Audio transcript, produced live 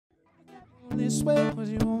this way, cause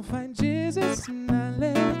you won't find Jesus in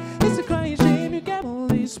LA. It's a crying shame you gamble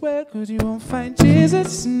this way, cause you won't find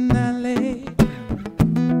Jesus in LA.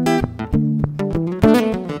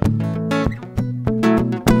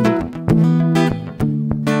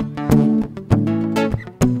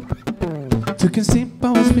 Took a sip, I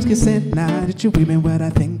was whiskey, said, now that you're weeping, but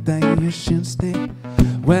I think that you should stay.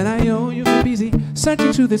 Well, I know you're busy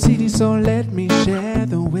searching through the city, so let me share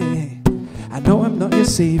the way. I know I'm not your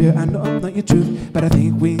savior, I know I'm not your truth, but I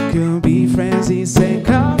think we could be friends. He said,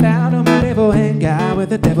 come down on my level, hang out with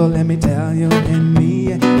the devil, let me tell you and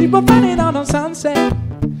me. People fighting out on sunset,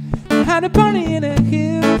 had a party in the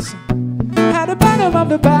hills, had a bottom of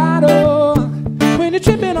the bottle, when you're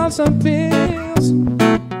tripping on some pills.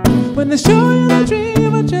 When they show you the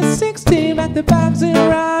dream at just 16, back the bags and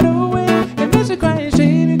right away. And it's a crying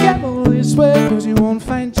shame you gamble this way, cause you won't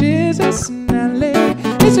find Jesus in LA.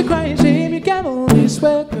 It's a crying shame you gamble this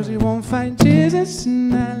way, cause you won't find Jesus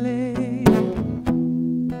in LA.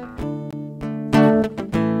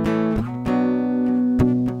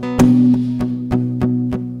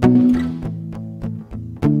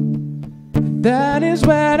 That is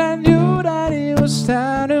when I knew that it was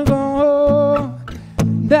time to go home.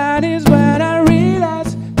 That is when I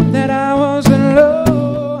realized that I was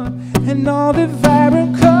alone, and all the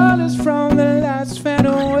vibrant colors from the lights fade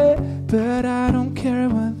away. But I don't care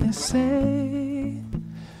what they say.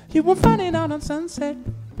 You won't find it out on sunset,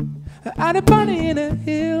 at a party in the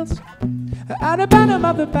hills, at the bottom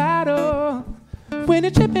of the bottle, when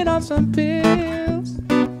you're tripping on some pills.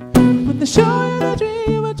 When they show you the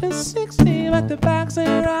dream at just 16, at the backs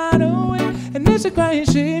and right away. And it's a crying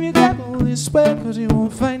shame you gamble this way, cause you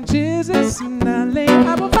won't find Jesus in LA.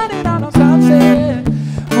 I will find it on sunset,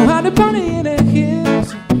 oh, at the party in the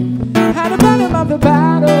hills, at the bottom of the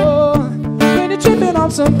bottle, when you're tripping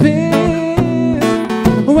on some pills.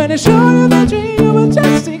 When they show you the dream at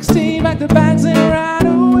just 16, at the backs and right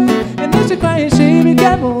away. And it's a crying shame you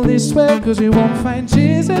gamble this way, cause you won't find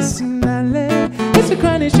Jesus in LA. It's a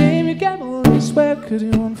crying shame you gamble this way, cause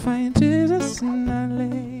you won't find Jesus in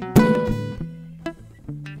LA.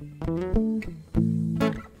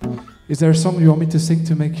 Is there a song you want me to sing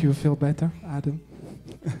to make you feel better, Adam?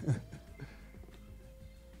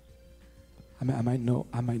 I might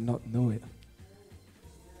not know it.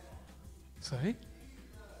 Sorry?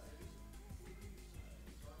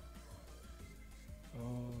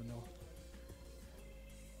 Oh no.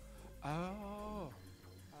 Oh.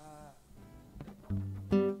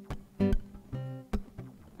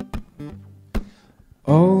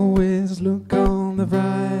 Always look on the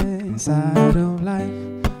bright side of life.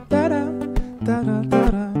 Da-da, da-da,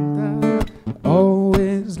 da-da, da.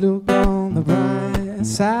 Always look on the bright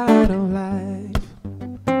side of life.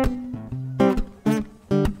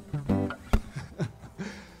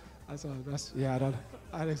 That's yeah,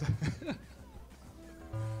 Alex.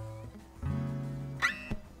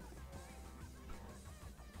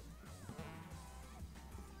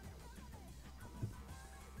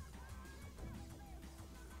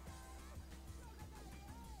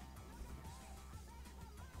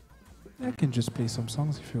 I can just play some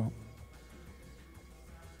songs if you want.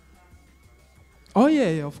 Oh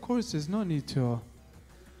yeah, of course, there's no need to.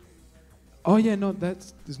 Oh yeah, no,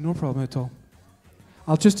 there's no problem at all.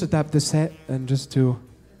 I'll just adapt the set and just do.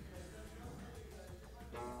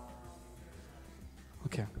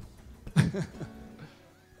 Okay.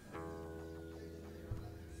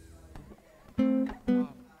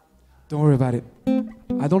 Don't worry about it.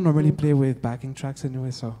 I don't normally play with backing tracks anyway,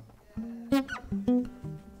 so.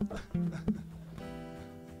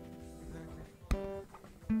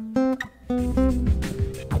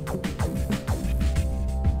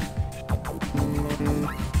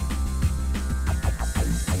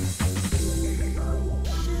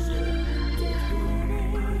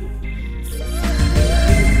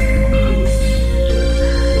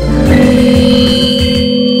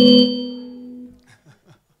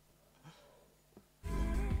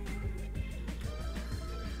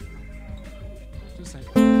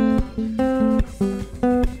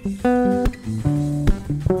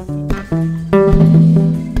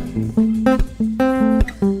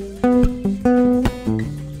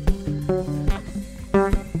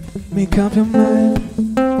 Make up your mind,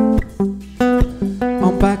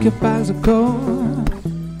 unpack your bags of gold.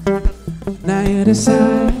 Now you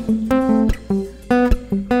decide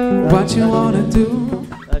what you wanna do.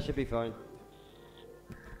 That should be fine.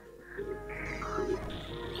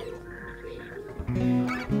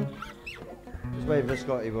 Just wait for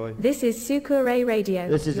Scotty boy. This is Tsukure Radio,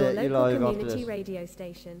 This is your it, you're local live after community this. radio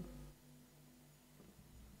station.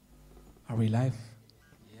 Are we live?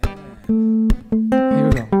 Yeah. Here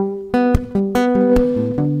we go.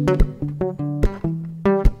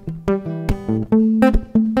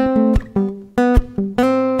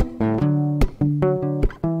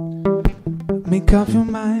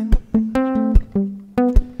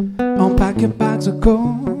 unpack your bags of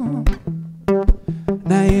gold.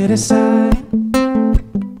 Now you decide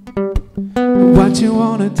what you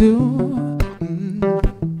wanna do.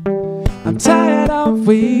 I'm tired of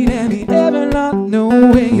waiting, you ever not know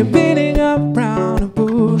when you're beating up round the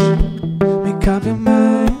bush. Make up your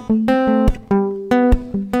mind.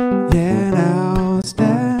 Yeah, now's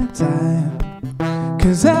that time.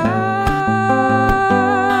 'Cause I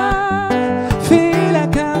feel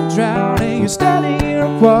like I'm drowning. You're standing here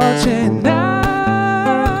watching. I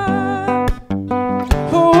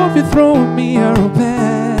hope you're throwing me a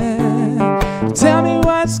pen. Tell me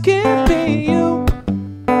what's keeping you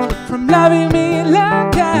from loving me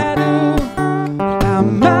like I do.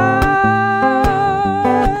 Am I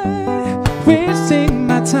wasting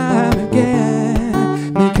my time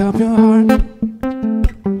again? Make up your heart.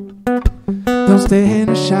 Don't stay in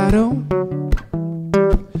the shadow.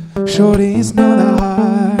 Shorty, it's not that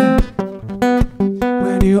hard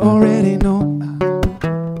when you already know.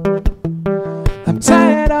 I'm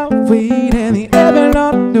tired of waiting, the ever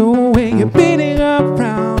not knowing. You're beating up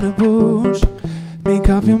round the bush. Make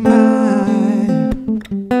up your mind.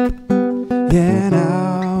 Yeah,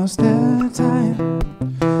 now's the time.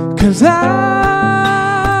 'Cause I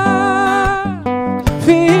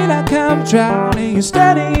feel like I'm drowning. You're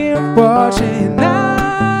standing here watching. I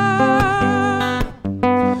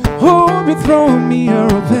hope you're throwing me a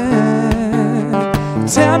pen.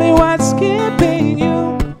 Tell me what's keeping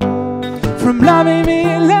you from loving me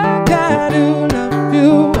like I do love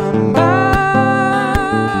you. Am I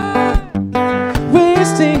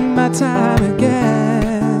wasting my time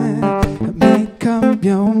again? Make up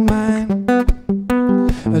your mind.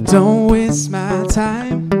 Don't waste my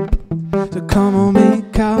time. So come on,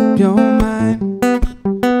 make up your mind.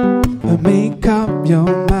 Make up your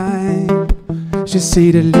mind.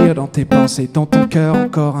 J'essaie de lire dans tes pensées, dans ton cœur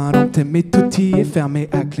encore un long t'aimer, tout y est fermé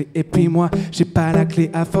à clé. Et puis moi, j'ai pas la clé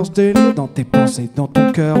à force de lire dans tes pensées, dans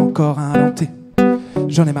ton cœur encore un long thé.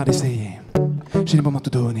 J'en ai marre d'essayer, j'ai le moment de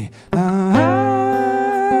te donner. I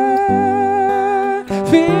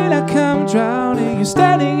feel like I'm drowning, you're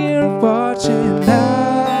standing here watching. I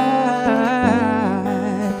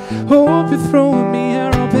hope you're throwing me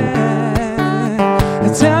a pen.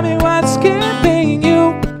 And tell me what's keeping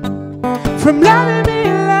you from loving me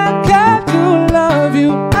like I do love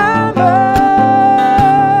you. I'm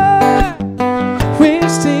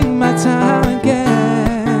wasting my time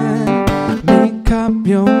again. Make up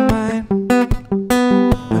your mind.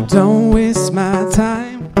 Don't waste my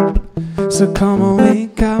time. So come on,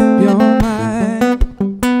 make up your mind.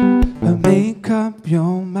 Make up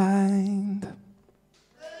your mind.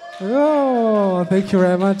 Oh, thank you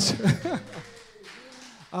very much.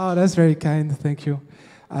 Oh, that's very kind. Thank you.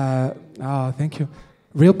 Thank you.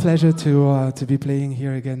 Real pleasure to be playing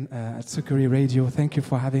here again at Tsukure Radio. Thank you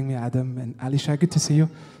for having me, Adam and Alicia. Good to see you.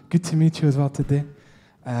 Good to meet you as well today.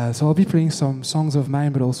 So I'll be playing some songs of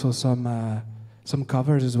mine, but also some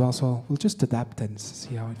covers as well. So we'll just adapt and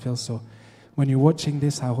see how it feels. So when you're watching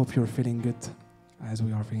this, I hope you're feeling good, as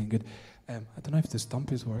we are feeling good. I don't know if the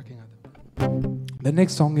stump is working. The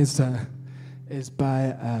next song is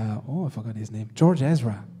by I forgot his name, George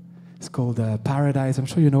Ezra. It's called Paradise. I'm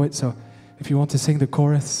sure you know it, so if you want to sing the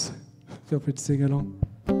chorus, feel free to sing along.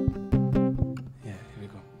 Yeah, here we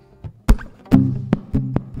go.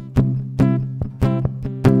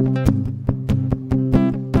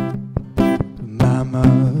 Mama,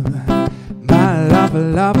 my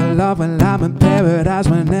love, when I'm in paradise,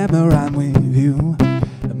 whenever I'm with you.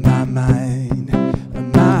 My mind,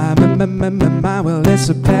 my, well, it's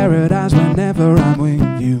a paradise whenever I'm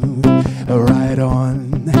with you. Right on.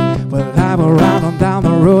 Well, I will ride on down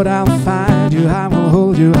the road, I'll find you, I will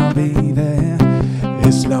hold you, I'll be there.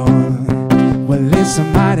 It's long, well, it's a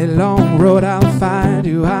mighty long road, I'll find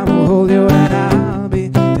you, I will hold you, and I'll be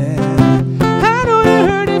there. I know you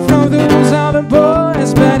heard it from those other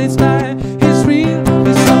boys, but it's mine, it's real,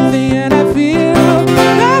 it's something that I feel.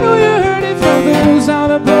 I know you heard it from those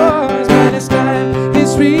other boys, but it's mine,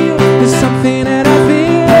 it's real, it's something that I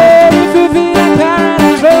feel. If you feel like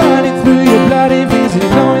paradise running through your bloody veins, you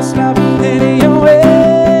know it's love in your way.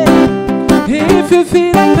 If you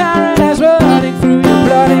feel like paradise running through your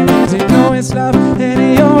bloody veins, you know it's love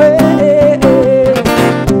in your way.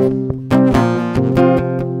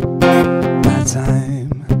 My time,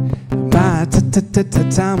 my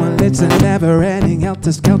time, well, it's a never-ending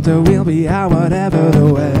helter-skelter. We'll be out whatever the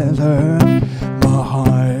weather. My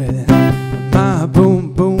heart, my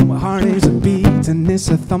boom, boom, my heart is a beat and it's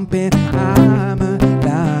a thumping. I'm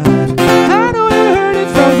alive. I know you heard it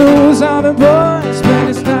from those other boys, but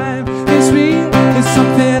it's time, it's real, it's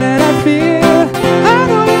something that I feel. I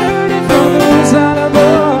know you heard it from those other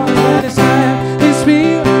boys, but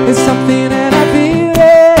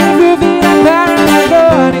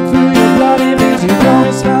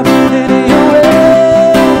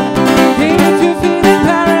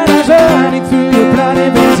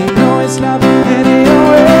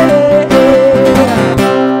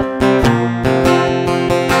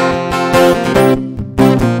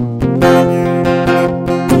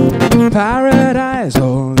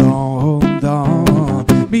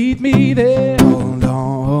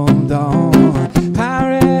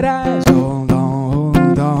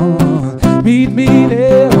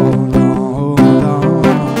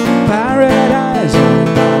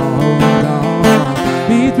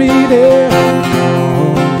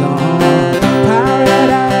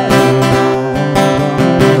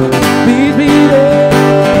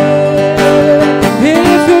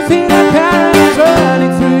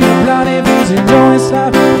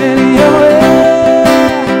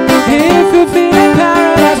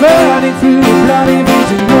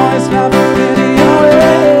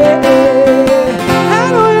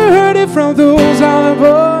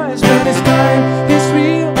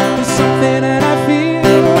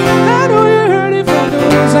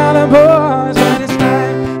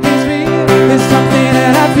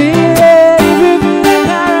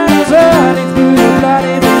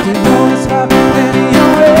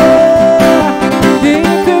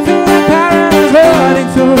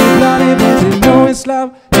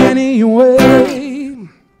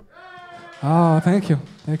Oh, thank you.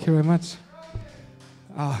 Thank you very much.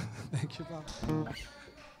 Oh, thank you, Bob.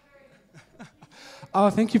 Oh,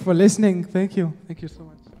 thank you for listening. Thank you. Thank you so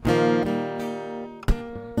much.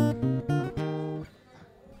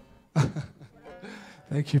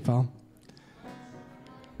 Thank you, pal.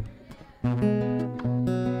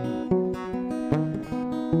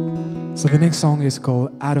 So the next song is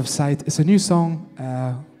called Out of Sight. It's a new song.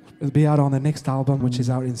 It'll be out on the next album, which is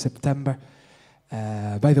out in September.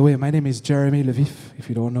 By the way, my name is Jeremy Levif, if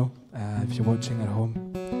you don't know, if you're watching at home.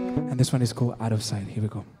 And this one is called Out of Sight. Here we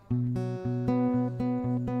go.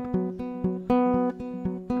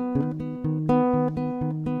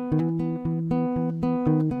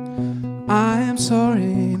 I am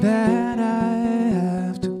sorry that I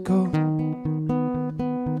have to go.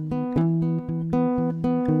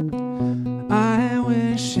 I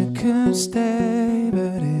wish you could stay,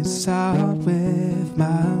 but it's out with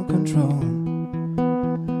my control.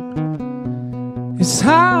 It's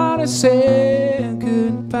hard to say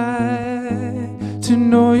goodbye, to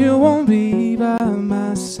know you won't be by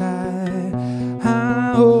my side.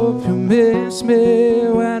 I hope you miss me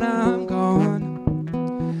when I'm gone.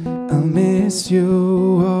 I'll miss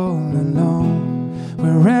you all alone.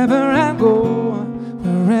 Wherever I go,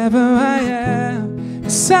 wherever I am, in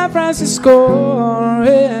San Francisco or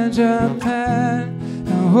in Japan,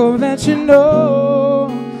 I hope that you know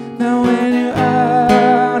that when you're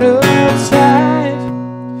out of sight,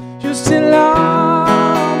 you're still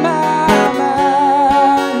on my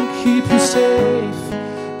mind. Keep you safe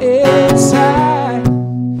inside,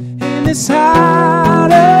 in this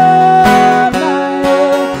heart of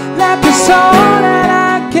mine, like a song that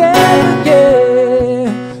I can't forget,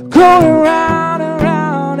 going round and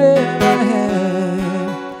round in my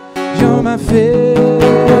head. You're my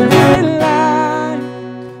favorite line,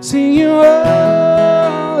 sing you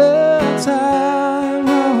all the time,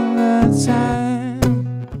 all the time.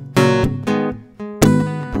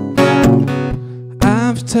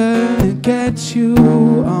 I've tried to get you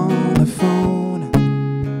on the phone.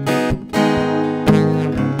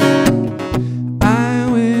 I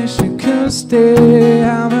wish you could stay.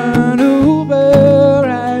 I'm an Uber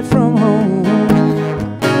right from home.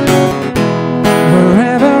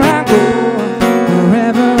 Wherever I go,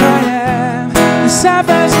 wherever I am, in San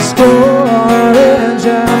Francisco or in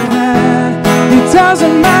Japan, it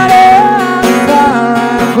doesn't matter how far I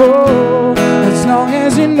go, as long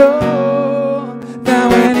as you know that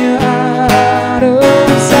when you're out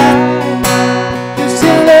of sight, you're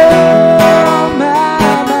still on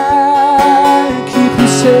my mind. Keep you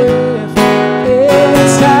safe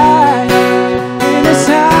inside, in this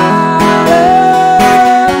heart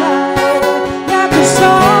of mine, like a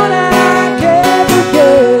song that I can't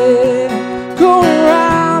forget, going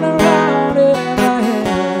round and round in my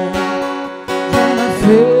head. You're my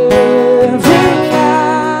favorite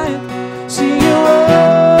line, see you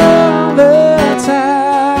all the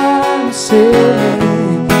time. Say,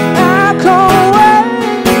 I can't wait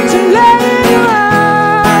to lay your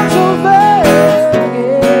arms over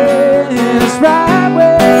again. It's right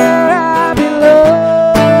where I belong.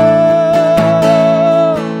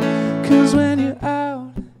 'Cause when you're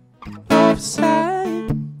out of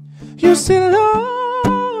sight, you're still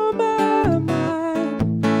on my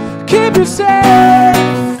mind. Keep you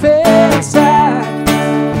safe inside,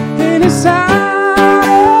 in this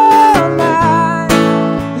heart of mine,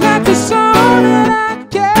 like a song that I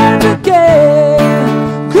can't forget,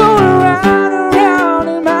 going round and round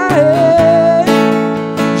in my head.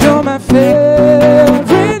 You're my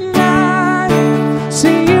favorite line,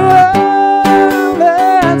 sing you all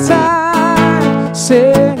the time,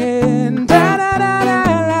 singing da da da da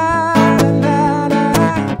da da da da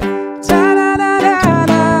da da da da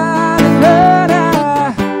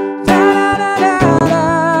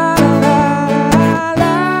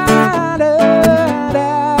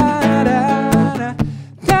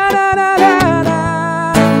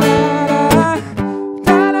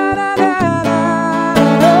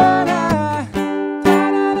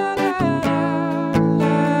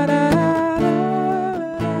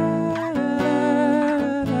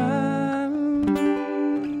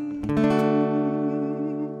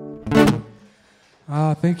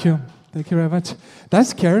Thank you. Thank you very much. That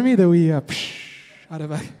scared me that we out of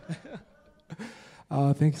back.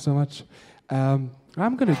 Thank you so much. I'm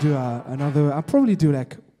gonna do another. I'll probably do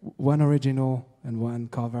like one original and one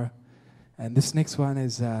cover. And this next one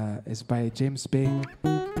is by James Bay,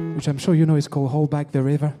 which I'm sure you know is called "Hold Back the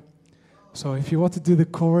River." So if you want to do the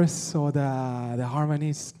chorus or the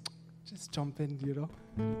harmonies, just jump in, you know.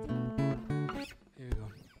 Here we go.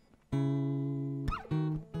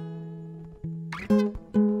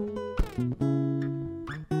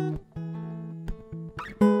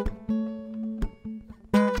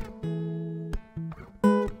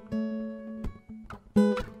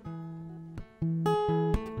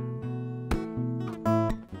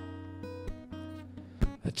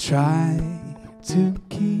 try to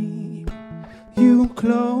keep you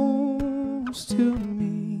close to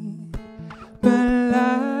me, but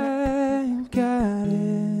life got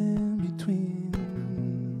in between.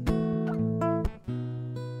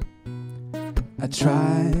 I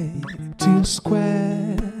try to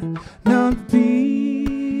square not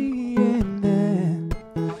being there,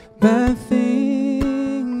 but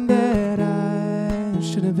think that I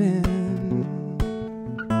should have been.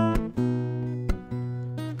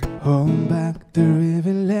 Hold back the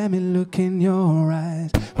river, let me look in your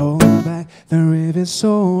eyes. Hold back the river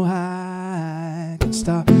so high, I can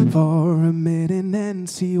stop for a minute and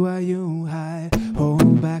see why you hide.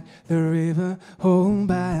 Hold back the river, hold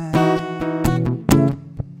back.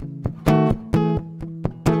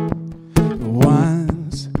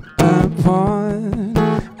 Once upon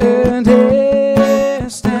a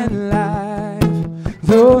distant life,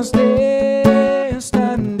 those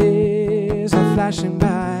distant days are flashing by.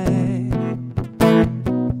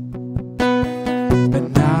 But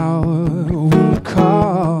now we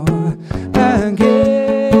call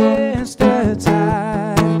against the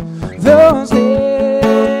tide. Those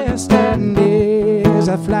distant days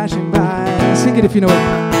are flashing by. Sing it if you know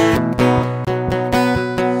it.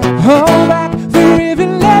 Hold back the river,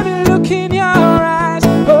 let me look in your eyes.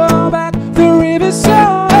 Hold back the river so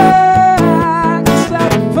high,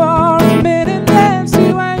 stop for a minute and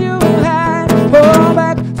see why you hide. Hold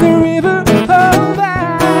back the river, hold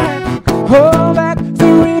back. Hold back the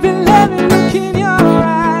river, let me look in your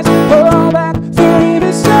eyes. Hold back the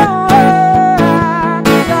river so high,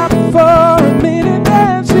 stop for a minute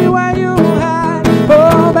and see why you hide.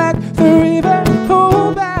 Hold back the river,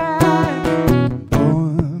 hold back.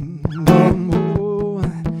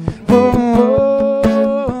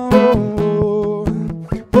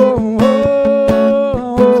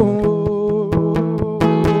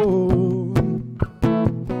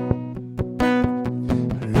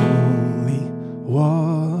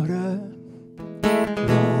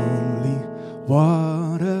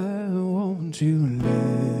 Water, won't you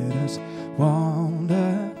let us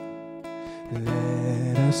wander?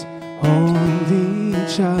 Let us hold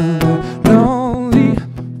each other. Lonely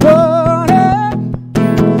water,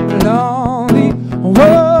 lonely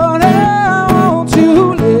water, won't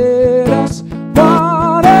you let us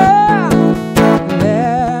wander?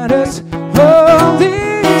 Let us hold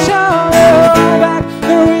each other. Hold back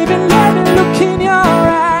the river, let me look in your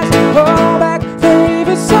eyes. Hold back the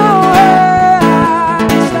river so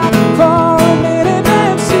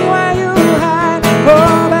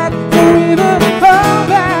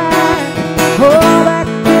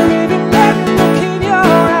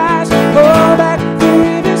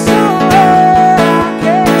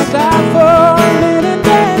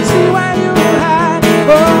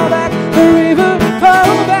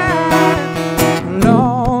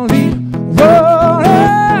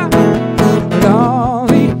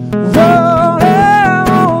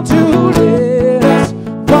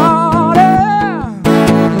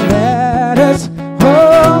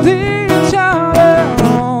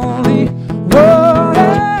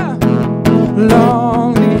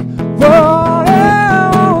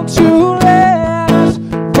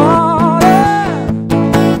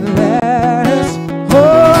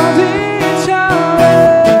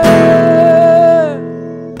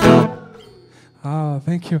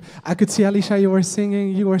I could see, Alicia, you were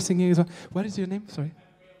singing as well. What is your name? Sorry.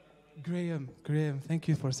 Graham. Thank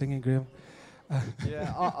you for singing, Graham.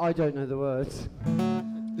 Yeah, I don't know the words.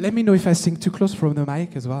 Let me know if I sing too close from the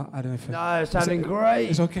mic as well. I don't know if No, it's sounding great.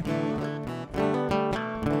 It's okay.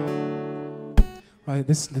 Right,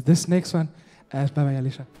 this next one. Bye-bye,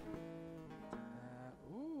 Alicia.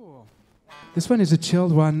 This one is a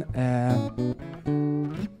chilled one.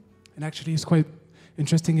 And actually it's quite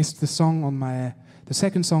interesting. It's the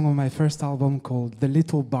second song on my first album called The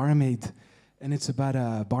Little Barmaid. And it's about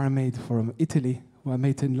a barmaid from Italy who I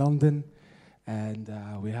met in London. And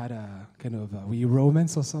we had a kind of a wee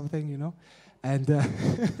romance or something, you know. And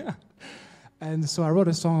and so I wrote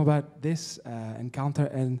a song about this encounter.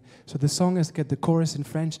 And so the song has got the chorus in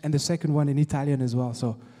French and the second one in Italian as well.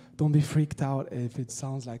 So don't be freaked out if it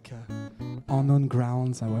sounds like unknown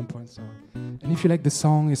grounds at one point. So, and if you like the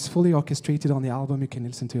song, it's fully orchestrated on the album. You can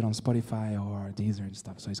listen to it on Spotify or Deezer and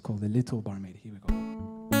stuff. So it's called The Little Barmaid. Here we go.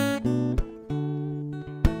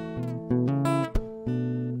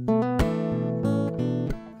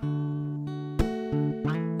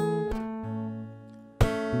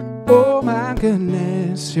 Oh my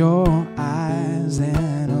goodness, your eyes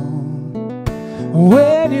and all.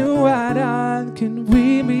 When you are done, can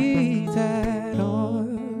we meet at all?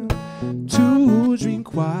 To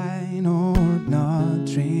drink wine or not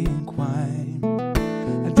drink wine?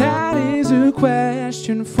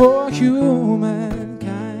 question for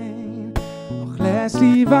humankind. Och let's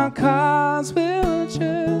leave our cars, we'll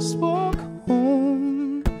just walk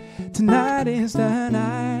home. Tonight is the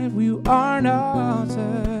night we are not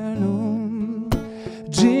alone.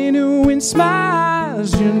 Genuine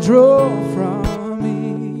smiles you draw from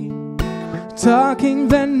me, talking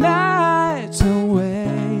the night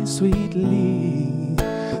away sweetly.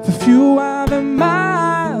 For few are the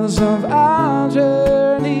miles of our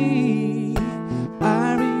journey.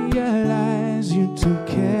 I realize you took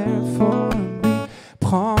care for me.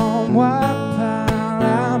 Prends-moi par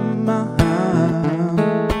la main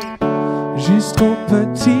jusqu'au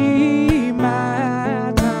petit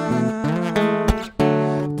matin.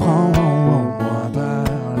 Prends-moi par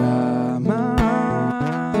la main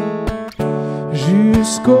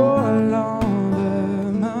jusqu'au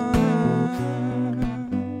lendemain.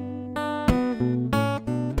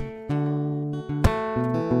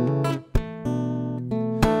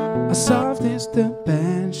 As soft as the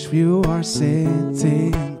bench you are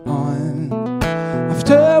sitting on,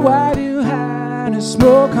 after a while you had a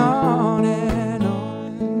smoke on and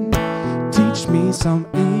on. Teach me some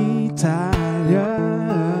Italian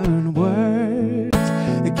words.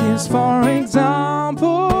 A kiss, for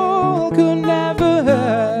example, could never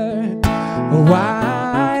hurt.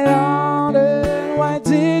 Why, London, why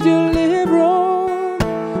did you leave Rome?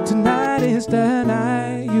 Tonight is the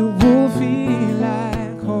night you will feel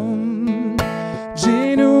like home.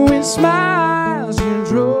 Genuine smiles you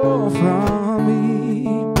draw from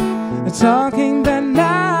me, talking the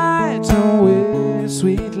night away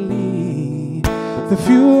sweetly. The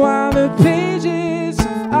few are the pages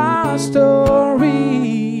of our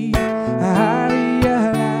story. I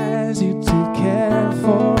realize you took care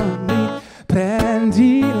for me.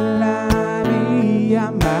 Prendi la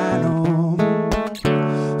mia mano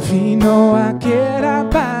fino a che la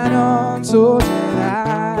non sorgerà.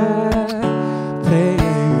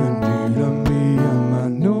 Prendi la mia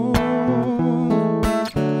mano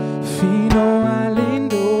fino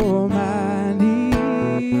all'indomani.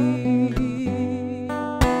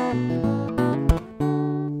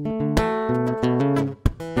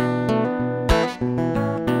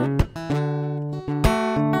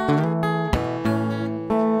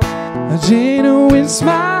 A genuine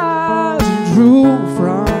smile you drew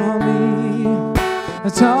from me,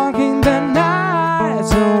 talking the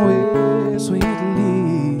night away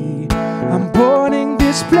sweetly. I'm boarding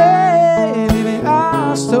this plane, living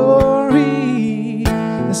our story,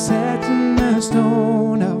 set in the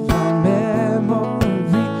stone of our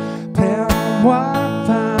memory. Prends-moi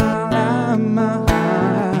par la main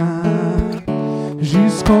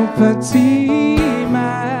jusqu'au petit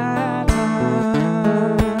matin.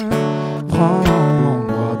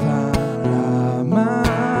 Prends-moi par la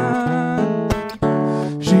main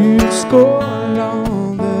jusqu'au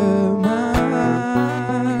lendemain.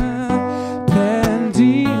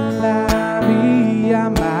 Prendi la mia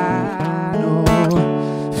mano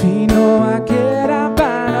fino a che la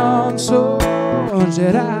non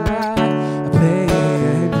sorgerà.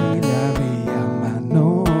 Prendi la mia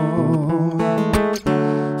mano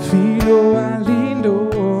fino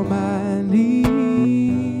all'indomani.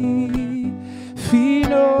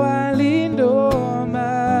 Fino all'indomani.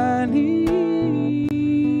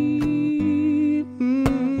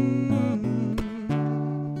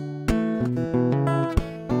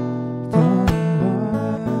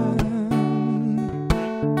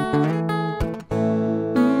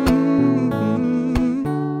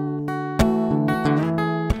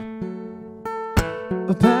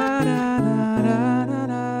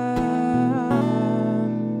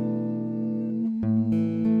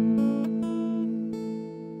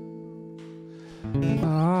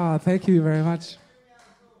 Ah, thank you very much.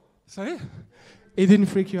 Sorry? It didn't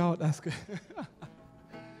freak you out. That's good.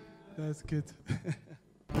 That's good.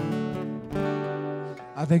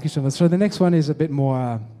 Thank you so much. So the next one is a bit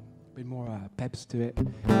more peps to it.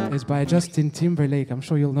 It's by Justin Timberlake. I'm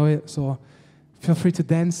sure you'll know it. So feel free to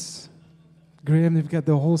dance. Graham, you've got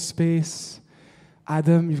the whole space.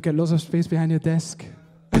 Adam, you've got lots of space behind your desk.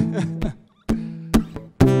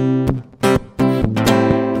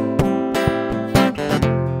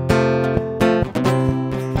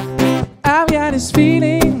 I've got this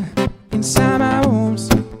feeling inside my bones.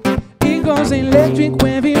 It goes electric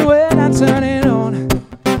wavy when I turn it on.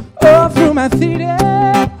 Oh, through my theater,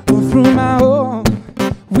 oh, through my home.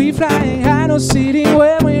 We flying high, no sitting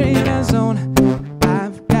when we're in a zone.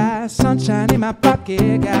 I've got sunshine in my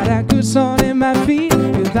pocket, got a good song in my feet,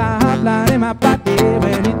 with a hotline in my body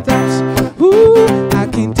when it drops. Ooh, I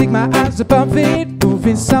can't take my eyes above it,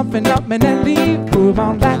 moving something up and then leave. Move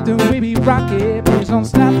on like the way we rock it, please don't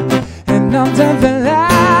stop. And and under the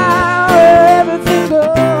light where everything goes.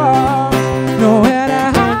 Nowhere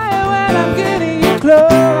to hide when I'm getting you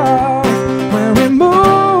close. When we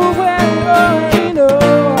move, when we already know.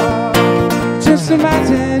 Just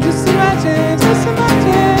imagine, just imagine, just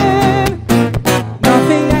imagine.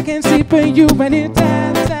 Nothing I can see but you when you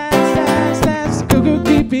dance, dance, dance, dance. Cuckoo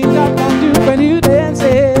keeping up on you when you dance,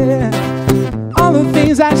 yeah. All the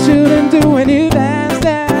things I shouldn't do when you dance,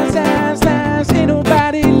 dance, dance, dance. Ain't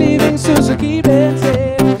nobody leaving, so keep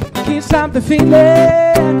dancing. Can't stop the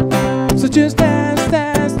feeling, so just dance,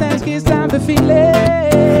 dance, dance. Can't stop the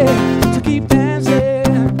feeling, so keep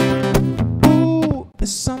dancing. Ooh,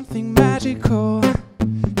 there's something magical.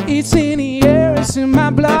 It's in the air, it's in my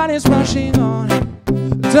blood, it's rushing on.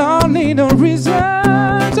 Don't need no reason,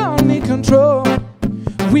 don't need control.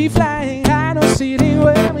 We flying high, no ceiling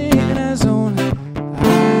where we in a zone.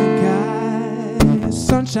 I got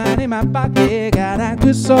sunshine in my pocket, got a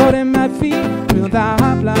good soul in my feet. Feel the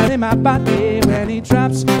hot blood in my body when it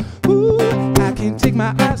drops. Ooh, I can't take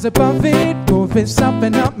my eyes above it. Moving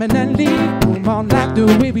something up and then lead. Come on, like the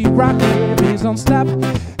way we rock it, please don't stop.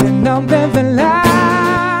 And under the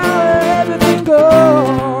light where everything goes.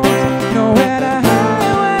 Nowhere to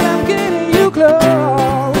hide when I'm getting you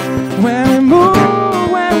close. When we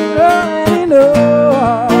move, when we already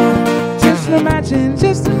know. Just imagine,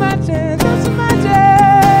 just imagine, just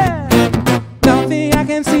imagine. Nothing I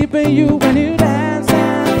can see but you when you dance,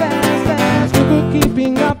 dance, dance, dance. People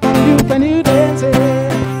keeping up on you when you dance,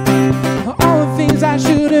 yeah. All the things I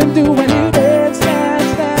shouldn't do when you dance,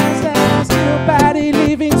 dance, dance, dance. Nobody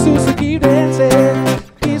leaving, so keep dancing.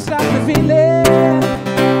 Can't stop the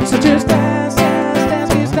feeling, so just dance, dance, dance.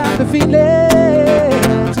 Can't stop the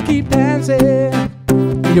feeling, so keep dancing.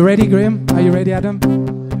 Are you ready, Graham? Are you ready, Adam?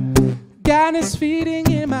 God is feeding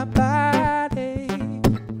in my body.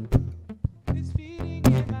 It's feeding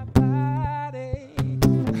in my body.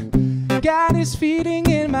 God is feeding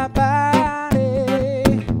in my body.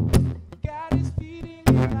 God is feeding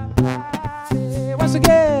in my body. Once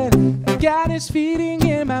again, God is feeding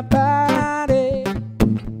in my body.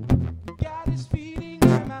 God is feeding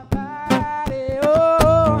in my body.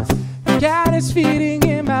 Oh, God is feeding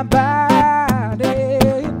in my body.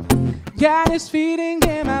 God is feeding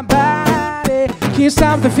in my body. Can't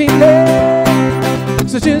stop the feeling,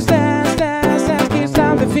 so just dance, dance, dance. Can't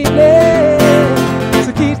stop the feeling,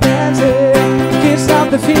 so keep dancing. Can't stop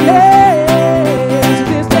the feeling, so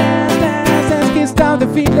just dance, dance, dance. Can't stop the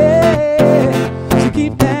feeling, so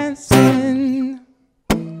keep dancing.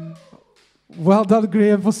 Well done,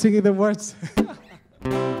 Graham, for singing the words.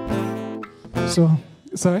 So,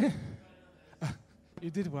 sorry?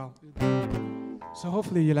 You did well. So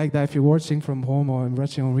hopefully you like that if you're watching from home or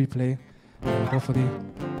watching on replay. Hopefully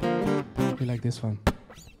you like this one.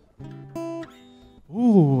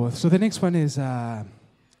 Ooh, so the next one is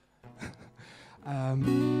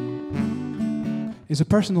is a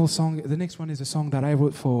personal song. The next one is a song that I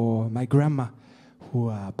wrote for my grandma,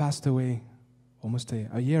 who passed away almost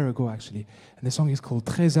a year ago, actually. And the song is called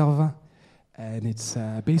 13h20, and it's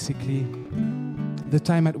basically the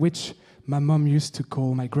time at which my mom used to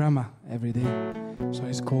call my grandma every day. So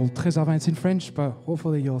it's called 13h20. It's in French, but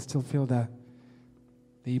hopefully you'll still feel the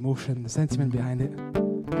emotion, the sentiment behind it.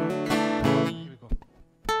 Here we go.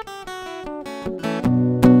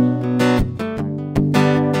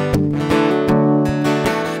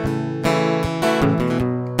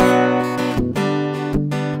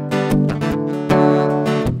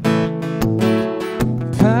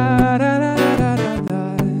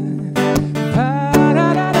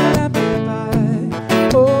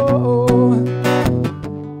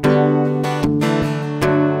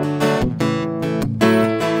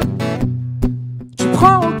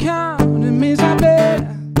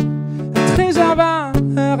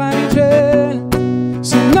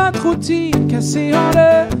 Cassé en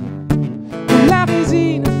l'air, comme la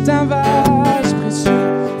résine d'un vase précieux.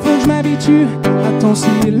 Faut que je m'habitue à ton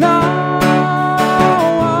silence.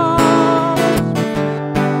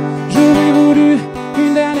 J'aurais voulu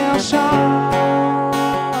une dernière chance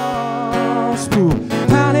pour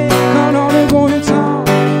parler pendant le bon temps,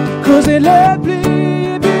 causer le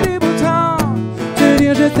pluie et puis du beau temps, te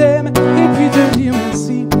dire je t'aime et puis te dire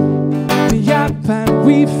merci. Mais y a pas de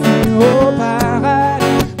wifi au paradis.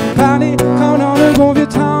 Parler pendant le bon vieux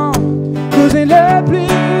temps, causer le pluie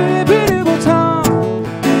et puis du beau temps.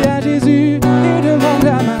 Dis à Jésus et demande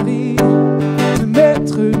à Marie de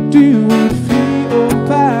mettre du wifi au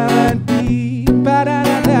paradis.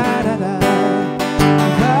 Ba-da-da-da-da-da.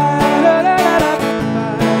 Ba-da-da-da-da-da.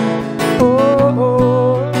 Oh,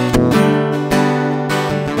 oh.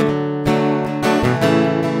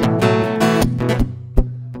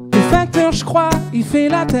 Le fin directeur, je crois, il fait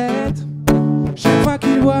la tête. Chaque fois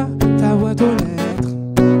qu'il voit ta boîte aux lettres.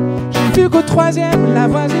 J'ai vu qu'au troisième, la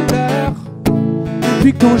voisine pleure.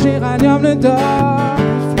 Depuis que ton géranium ne dort.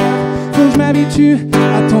 Faut que je m'habitue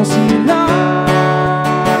à ton silence.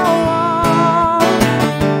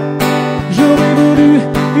 J'aurais voulu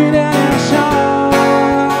une dernière chance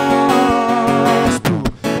pour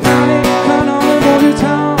parler comme dans le bon du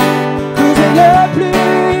temps, causer le plus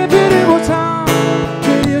et puis du beau temps,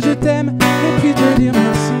 te dire je t'aime et puis te dire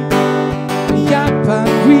merci. Y a pas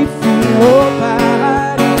de wifi au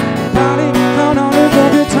paradis, parler comme dans le bon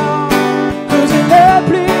du temps, causer le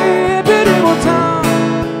plus et puis du beau temps,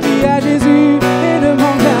 dis à Jésus et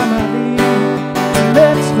demande à Marie,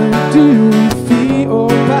 lettre du wifi au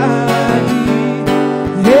paradis.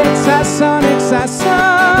 Et que ça sonne,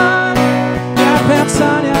 y'a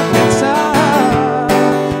personne,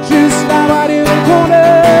 juste la voix du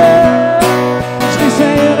répondeur, je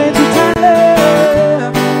réessayerai tout à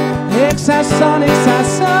l'heure. Et que ça sonne,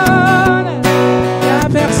 y'a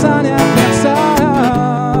personne,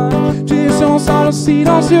 tu es son sang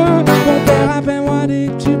silencieux, mon père appelle-moi dès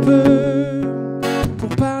que tu peux, pour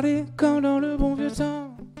parler comme dans le bon vieux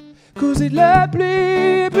temps, causer de la pluie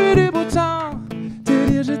et puis du beau temps, te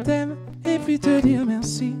dire je t'aime et puis te dire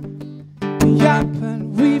merci. Y'a pas de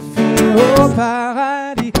wifi au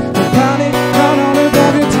paradis, pour parler comme dans le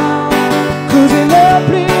bon vieux temps, causer la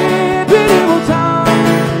pluie et puis du beau temps,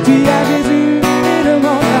 dis à Jésus et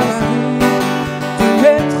demande à Marie, de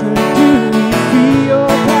mettre du wifi au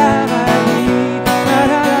paradis. La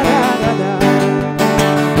la la la la la.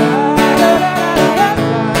 La la la la la la.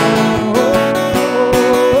 Oh, oh,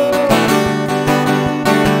 oh.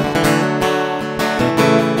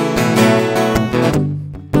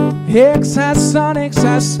 Et que ça sonne,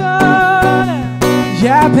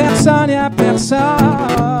 y'a personne,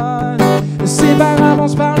 c'est pas grave, on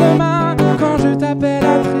se parle demain quand je t'appelle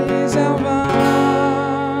à 13h20.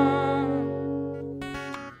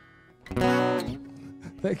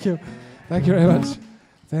 Thank you very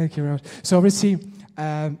much. So obviously,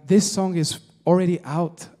 this song is already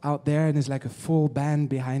out there, and there's like a full band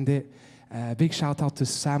behind it. Big shout out to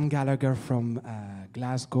Sam Gallagher from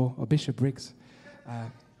Glasgow, or Bishop Briggs.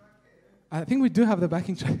 I think we do have the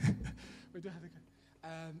backing track.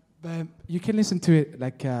 But you can listen to it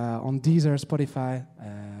like on Deezer, Spotify,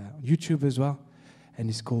 YouTube as well. And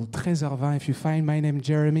it's called 13h20. If you find my name,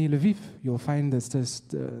 Jeremy Levif, you'll find that's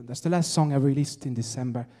the last song I released in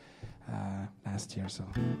December last year. So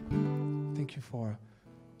thank you for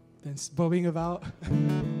bobbing about.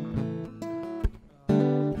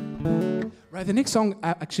 Right, the next song,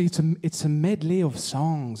 actually, it's a medley of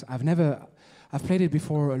songs. I've played it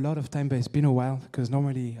before a lot of time, but it's been a while, because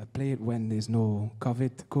normally I play it when there's no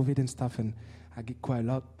COVID and stuff, and I get quite a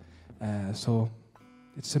lot. So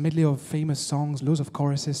it's a medley of famous songs, loads of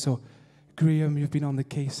choruses. So Graham, you've been on the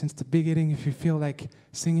case since the beginning. If you feel like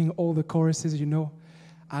singing all the choruses, you know.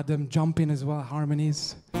 Adam, jump in as well,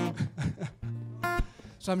 harmonies.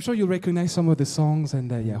 So I'm sure you'll recognize some of the songs, and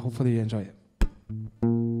yeah, hopefully you enjoy it.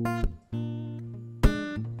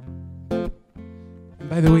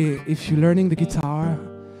 By the way, if you're learning the guitar,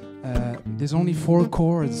 there's only 4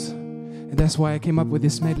 chords, and that's why I came up with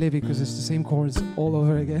this medley, because it's the same chords all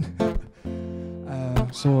over again.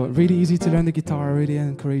 So really easy to learn the guitar. I really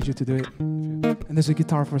encourage you to do it. And there's a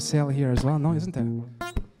guitar for sale here as well, no, isn't there?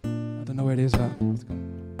 I don't know where it is, but let's go.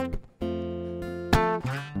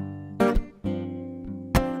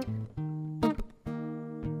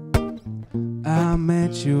 I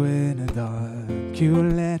met you in the dark, you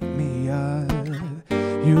let me up.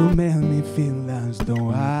 You made me feel as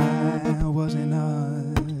though I was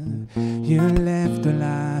enough. You left the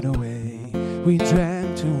light away, we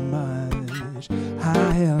drank too much.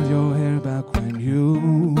 I held your hair back when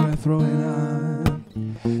you were throwing up.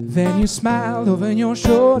 Then you smiled over your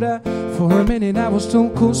shoulder. For a minute I was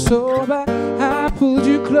too cool sober. I pulled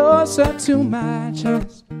you closer to my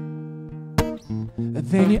chest.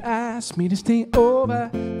 Then you asked me to stay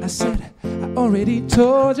over. I said, I already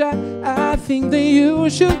told ya, I think that you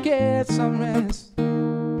should get some rest.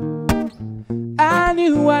 I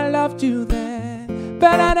knew I loved you then,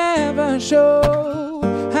 but I never showed.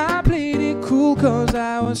 I played it cool cause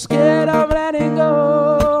I was scared of letting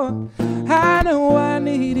go. I know I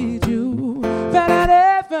needed you, but I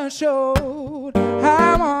never showed.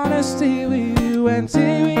 I wanna stay with you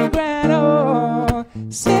until we grand old.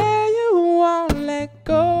 Say you won't let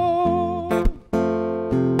go.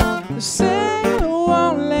 Say you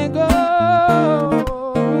won't let go.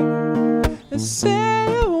 Say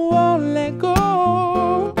you won't let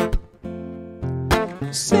go.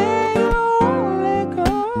 Say you won't let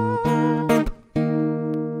go.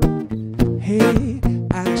 Hey,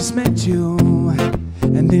 I just met you,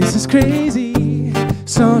 and this is crazy.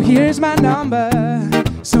 So here's my number.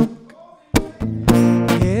 So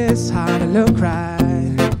it's hard to look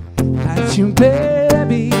right at you,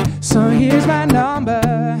 baby. So here's my number.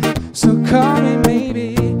 So call me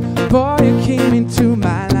maybe. Boy, you came into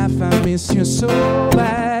my life. I miss you so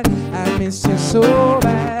bad. I miss you so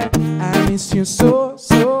bad. I miss you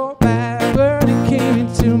so bad. Girl, you came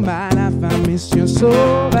into my life. I miss you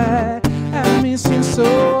so bad. I miss you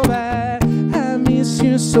so bad. I miss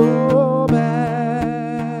you so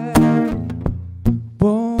bad.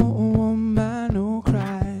 Whoa, woman, no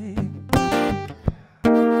cry.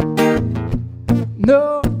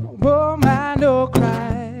 No, woman, no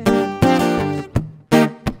cry.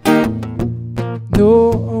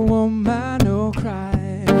 No, woman, no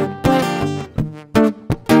cry.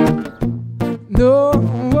 No,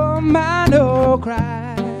 woman, no cry.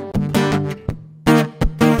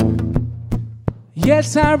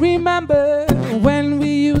 Yes, I remember when we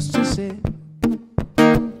used to sit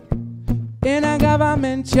in a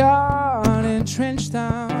government yard in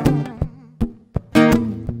Trenchtown,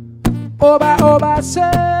 over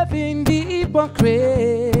serving the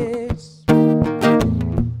hypocrites,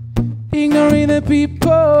 ignoring the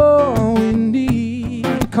people in need.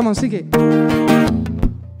 Come on, sing it.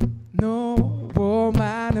 No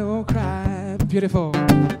woman, no cry. Beautiful.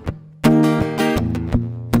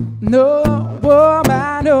 No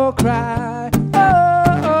woman, no cry.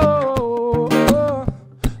 Oh, oh, oh.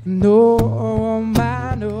 No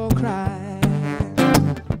woman, no cry.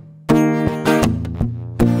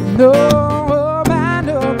 No woman,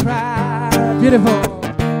 no cry. Beautiful.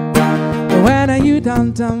 When you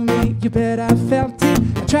done me, you bet I felt it.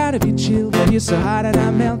 I try to be chill, but you're so hot and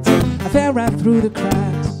I'm melting. I fell right through the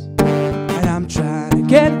cracks, and I'm trying to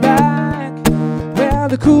get back. Well,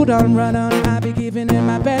 the cool don't run on. I'll be giving it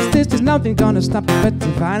my best. There's nothing gonna stop me but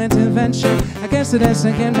divine intervention. I guess it is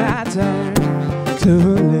again my turn to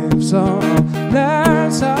live so,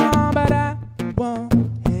 learn so, but I won't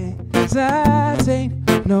hesitate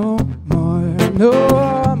no more, no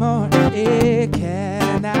more. It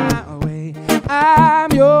cannot wait.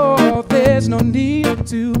 I'm yours. There's no need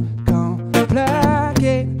to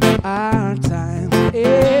complicate our time.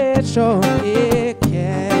 It's short. It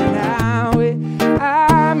cannot wait.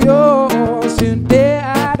 I'm yours today.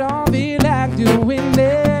 I don't feel like doing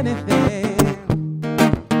anything.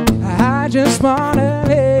 I just wanna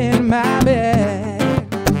lay in my bed.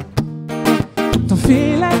 Don't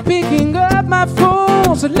feel like picking up my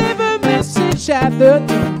phone, so leave a message at the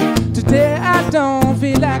door. Today I don't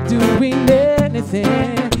feel like doing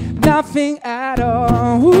anything, nothing at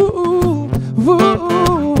all. Ooh,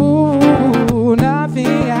 ooh, ooh, ooh,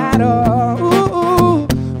 nothing at all. Ooh,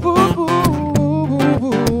 ooh, ooh,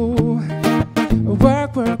 ooh.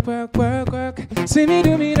 Work, work, work, work, work. See me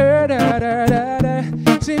do me da da da da da.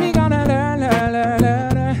 See me gonna learn, learn, learn,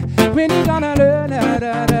 learn. When you gonna learn, da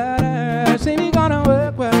da da da. See me gonna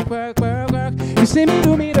work, work, work, work, work. You see me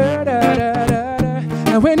do me da da da da da.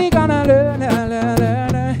 And when you gonna learn, learn, learn,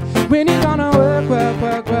 learn. When you gonna work, work,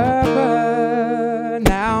 work, work, work.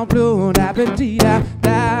 Now blue, da ba dee da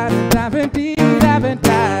da da ba dee da ba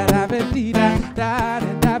da da ba dee da da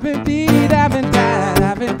da ba dee da ba da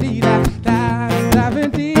da ba dee da da da ba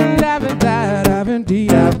dee da ba da da ba dee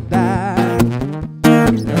da da.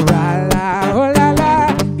 Ra la oh la la,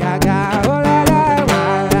 ga ga oh la la, ra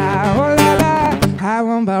la oh la la. I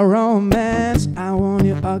want my romance, I want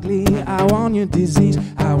you ugly, I want your disease,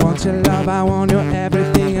 I want your love, I want your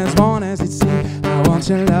everything as one as it seems. I want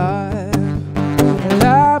your love,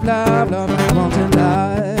 love, love, love, I want your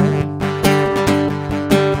love.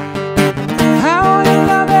 I want your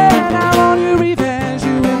love and I want your revenge.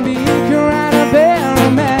 You and me can write a bad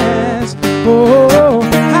romance. Oh,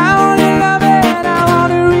 I want your love and I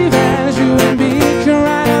want your revenge. You and me can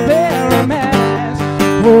write a bad romance.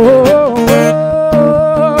 Oh,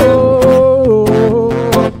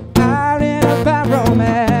 out in a bad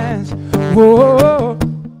romance. Whoa,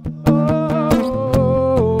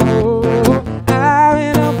 out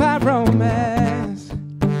in a bad romance.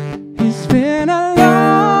 It's been a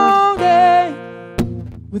long day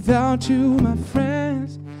without you, my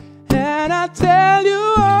friends, and I'll tell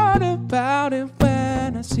you all about it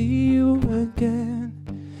when I see you again.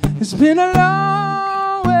 It's been a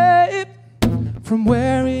long way from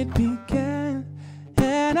where it began,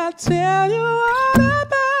 and I'll tell you all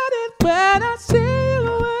about it when I see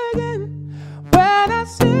you again. When I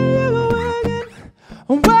see you again.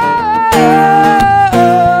 Whoa.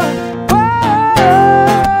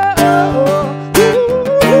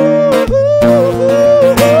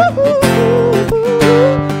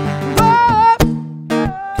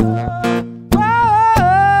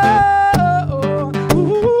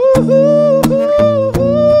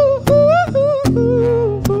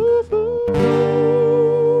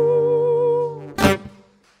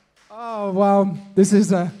 This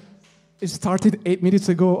is it started 8 minutes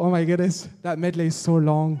ago. Oh my goodness, that medley is so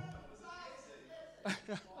long.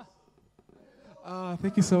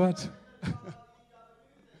 Thank you so much.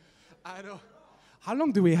 I know. How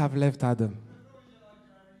long do we have left, Adam?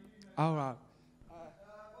 All right.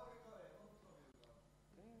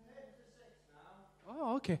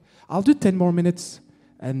 Oh, okay. I'll do 10 more minutes,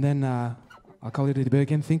 and then I'll call it a day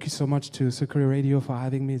again. Thank you so much to Tsukure Radio for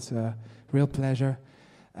having me. It's a real pleasure.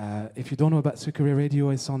 If you don't know about Tsukure Radio,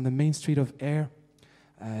 it's on the main street of Air.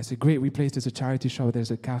 It's a great place. There's a charity shop. There's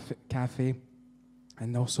a cafe,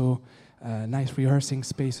 and also a nice rehearsing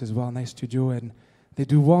space as well, nice studio. And they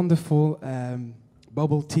do wonderful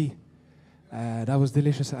bubble tea. That was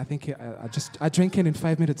delicious. I think I drank it in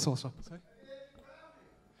 5 minutes also. Sorry?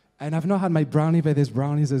 And I've not had my brownie, but there's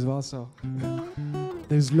brownies as well, so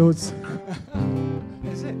there's loads.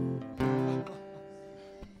 Is it?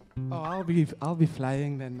 Oh, I'll be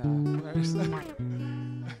flying then.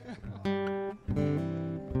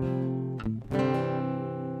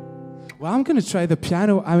 Well, I'm gonna try the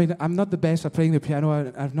piano. I mean, I'm not the best at playing the piano.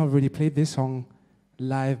 I've not really played this song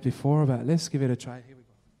live before, but let's give it a try. Here we go.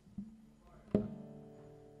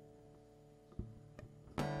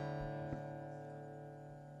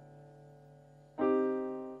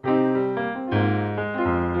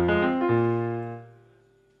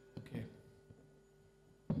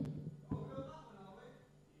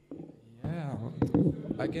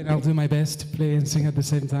 Again, I'll do my best to play and sing at the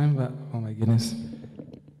same time, but oh my goodness.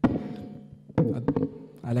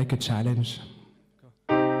 I like a challenge.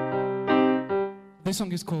 This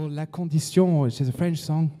song is called La Condition, which is a French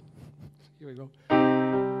song. Here we go.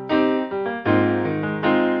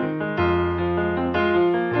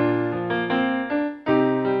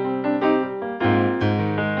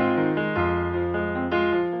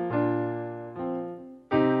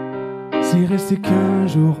 S'il restait qu'un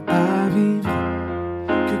jour à vivre,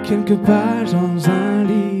 quelques pages dans un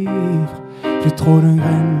livre, plus trop de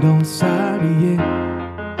graines dans le sablier.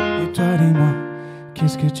 Et toi, dis-moi,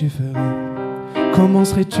 qu'est-ce que tu ferais?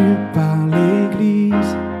 Commencerais-tu par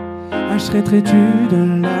l'église? Achèterais-tu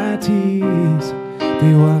de la tise?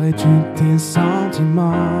 Dévoirais-tu tes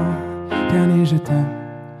sentiments? Dernier je t'aime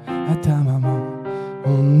à ta maman.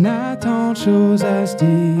 On a tant de choses à se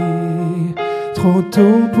dire, trop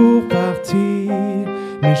tôt pour partir,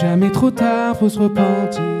 mais jamais trop tard, faut se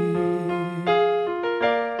repentir.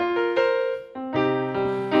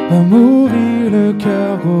 À mourir le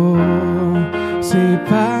cœur gros, c'est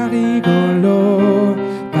pas rigolo.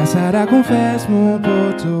 Passe à la confesse, mon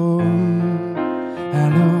poteau.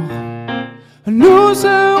 Alors, nous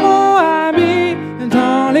serons amis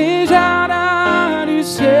dans les jardins du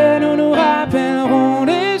ciel. Nous nous rappellerons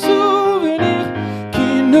des souvenirs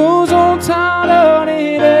qui nous ont tant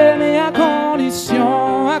donné, mais à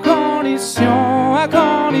condition, à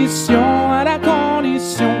la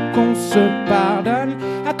condition qu'on se pardonne,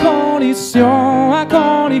 à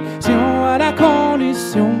la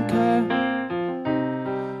condition que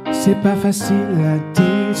c'est pas facile à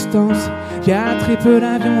distance. Y a très peu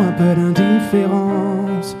d'avions, un peu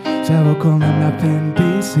d'indifférence. Ça vaut quand même la peine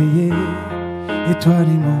d'essayer. Et toi,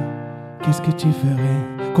 dis-moi, qu'est-ce que tu ferais?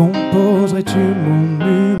 Composerais-tu mon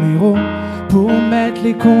numéro pour mettre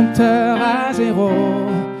les compteurs à zéro?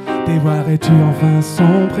 Dévoilerais-tu enfin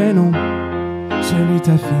son prénom, celui de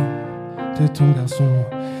ta fille, de ton garçon?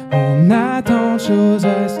 On a tant de choses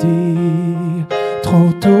à se dire,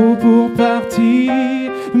 trop tôt pour partir,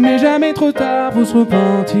 mais jamais trop tard pour se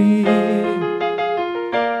repentir.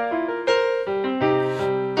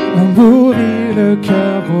 À mourir le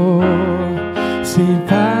cœur gros, c'est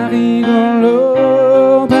pas rigolo.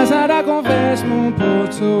 Passe à la confesse, mon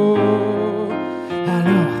poteau.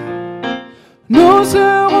 Alors, nous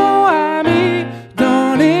serons amis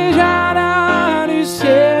dans les jardins du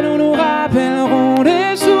ciel. Nous nous rappellerons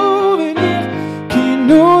des souvenirs qui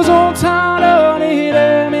nous ont tant donné,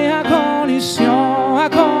 mais à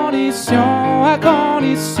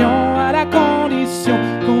la condition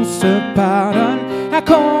qu'on se pardonne, à la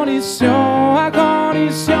condition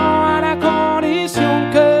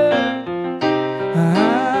que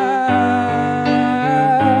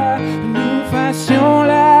nous fassions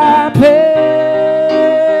la paix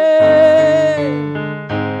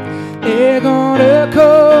et qu'on le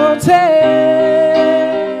côté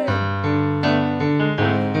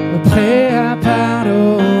prêt à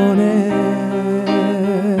pardonner.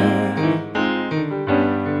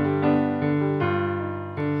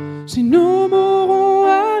 Si nous mourons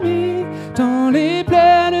amis dans les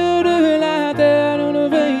plaines de la terre, nous ne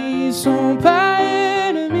veillons pas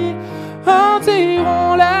ennemis,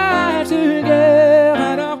 enterrons l'âge de guerre.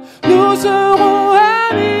 Alors nous serons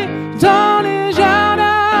amis dans les jardins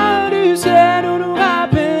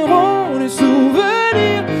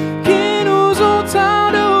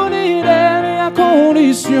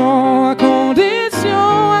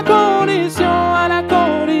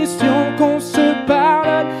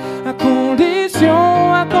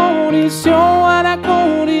condition, à la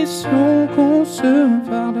condition qu'on se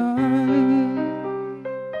pardonne.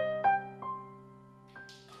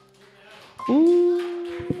 Ooh.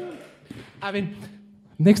 I mean,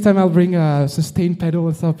 next time I'll bring a sustain pedal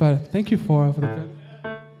and stuff, but thank you for the pedal.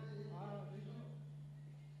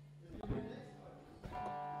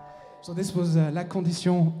 So this was La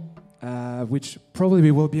Condition, which probably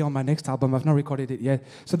will be on my next album. I've not recorded it yet.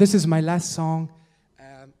 So this is my last song.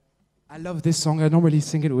 I love this song. I normally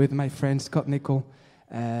sing it with my friend Scott Nickel.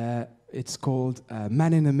 It's called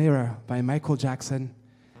Man in the Mirror by Michael Jackson.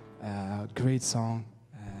 Great song.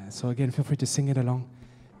 So again, feel free to sing it along.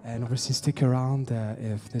 And obviously stick around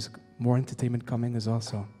if there's more entertainment coming as well.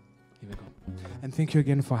 So here we go. And thank you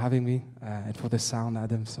again for having me and for the sound,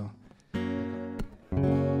 Adam. So.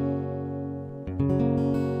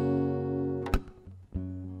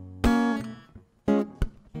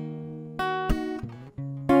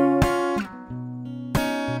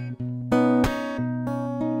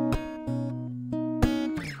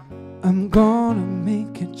 I'm gonna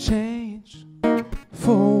make a change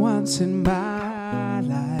for once in my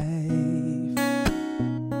life.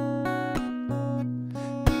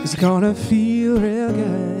 It's gonna feel real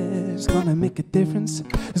good. It's gonna make a difference.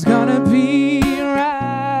 It's gonna be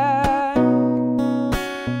right.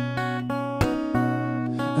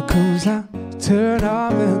 'Cause I turn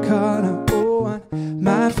off the color on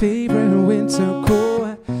my favorite winter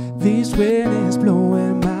coat. This wind is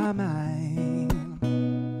blowing my mind.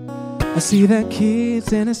 I see the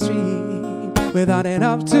kids in the street without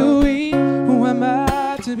enough to eat. Who am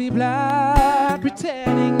I to be blind,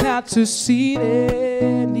 pretending not to see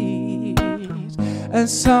their needs? A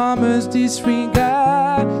summer's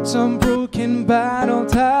disregard, some broken bottle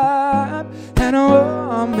top, and a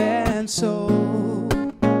warm man's soul.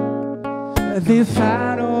 They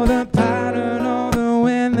follow the pattern of the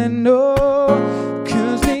wind they know,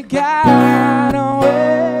 'cause they got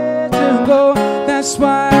nowhere to go. That's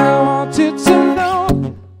why I wanted to know.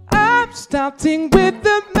 I'm starting with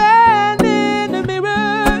the man in the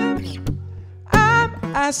mirror. I'm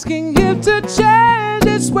asking him to change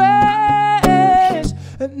his ways.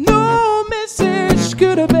 No message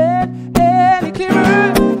could have been any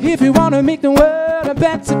clearer. If you want to make the world a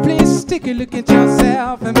better place, take a look at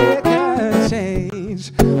yourself and make a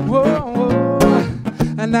change. Whoa, whoa.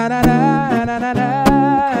 Na na na na na na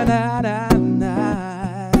na na na.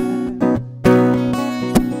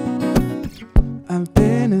 I've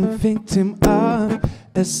been a victim of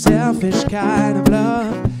a selfish kind of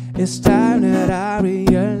love. It's time that I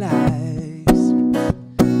realize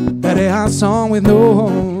that a hot song with no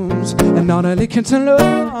homes and not a lick to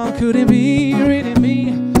love. Could it be really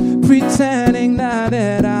me, pretending now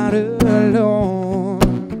that I'm alone?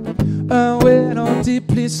 A widow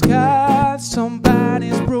deeply scarred,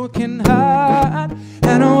 somebody's broken heart,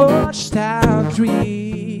 and a washed out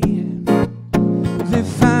dream. They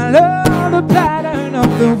follow the pattern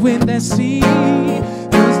of the wind they see,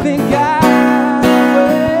 'cause they got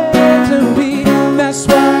nowhere to be. That's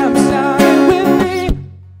why I'm starting with me.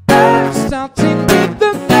 I'm starting with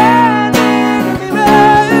the man in the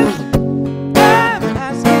mirror. I'm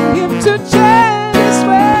asking him to change his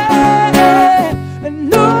way, and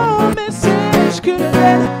no message could have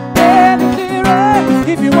been any clearer.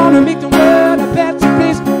 If you want to make the world a better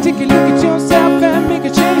place, take a look at yourself and make a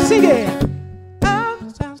change. Sing it. I'm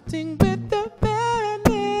starting with the man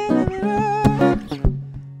in the mirror.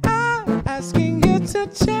 I'm asking you to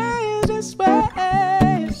change his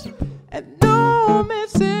ways, and no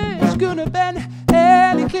message could have been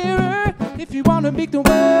any clearer. If you want to make the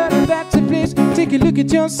world a better place, take a look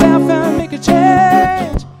at yourself and make a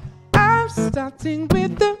change. I'm starting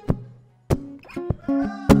with the.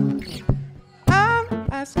 I'm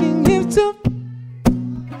asking you to.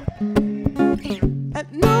 And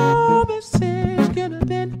no message could have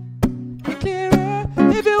been clearer.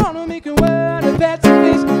 If you want to make a world a better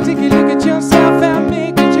place, take a look at yourself and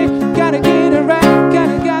make a change. Gotta get it right,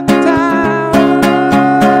 gotta got the time.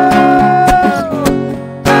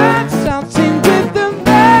 I'm starting with the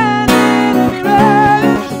man in the mirror.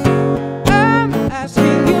 I'm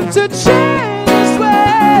asking him to change his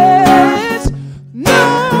ways. No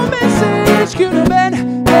message could have been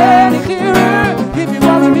any clearer. If you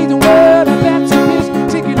want to make the world a better place,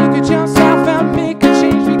 take a look at yourself and make a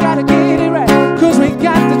change. We gotta get it right, 'cause we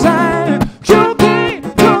got the time. You can't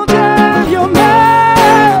control your mind.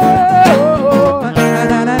 Na,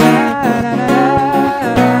 na, na, na, na,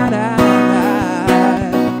 na, na.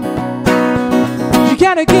 You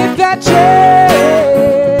gotta get that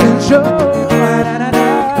change. Oh, na, na, na,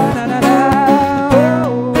 na, na,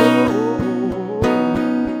 oh.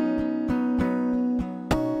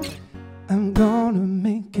 I'm gonna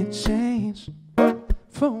make a change.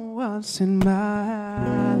 once in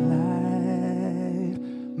my life.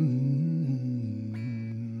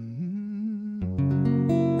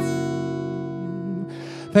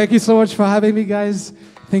 Thank you so much for having me, guys.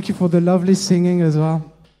 Thank you for the lovely singing as well.